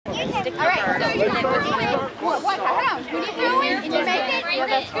stick to All right, her. so hold on. When you go in and you make it,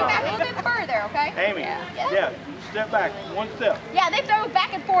 then scoot back a little bit further, okay? Amy, yeah, step back, one step. Yeah, they throw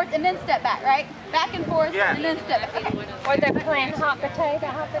back and forth and then step back, right? Back and forth and then step back. Okay. Or they're playing hot potato.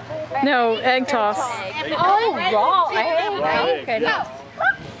 No, egg toss. Oh, raw egg. Oh, goodness.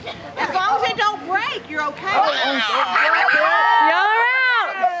 As long as it don't break, you're okay. Y'all are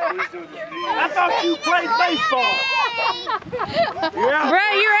out! I thought you played baseball. You're out.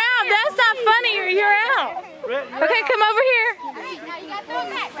 Brett, you're out. That's not funny. You're out. Brett, you're Okay, out. come over here. All right, now you got to throw it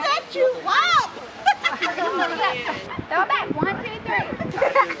back, right? Set you up. Throw it back. 1, 2, 3.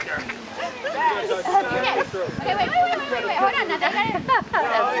 Okay, wait. Hold on. Now they got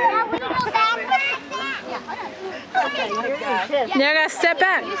it. Now I gotta step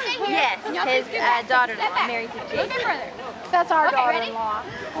back. Yes, his daughter married to A little Jason. bit further. That's our Okay, ready? 1,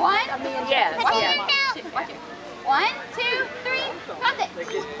 Yes, yes. 1, 2, 3. Toss it.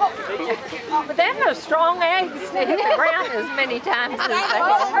 But they have no strong eggs to hit the ground as many times as they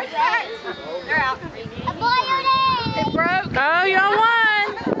have. They're out. It broke. Oh, y'all won.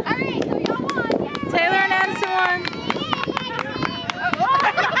 All right, so y'all won. Yay. Taylor and Addison won.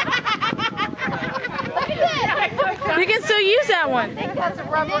 Look at this. You can still use that one. That's a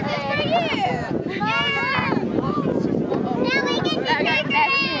rubber egg. For you. Yeah. Now we get to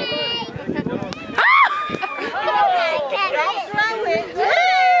Don't throw it.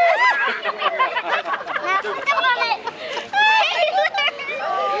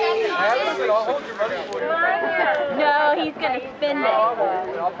 No, he's going to spin it.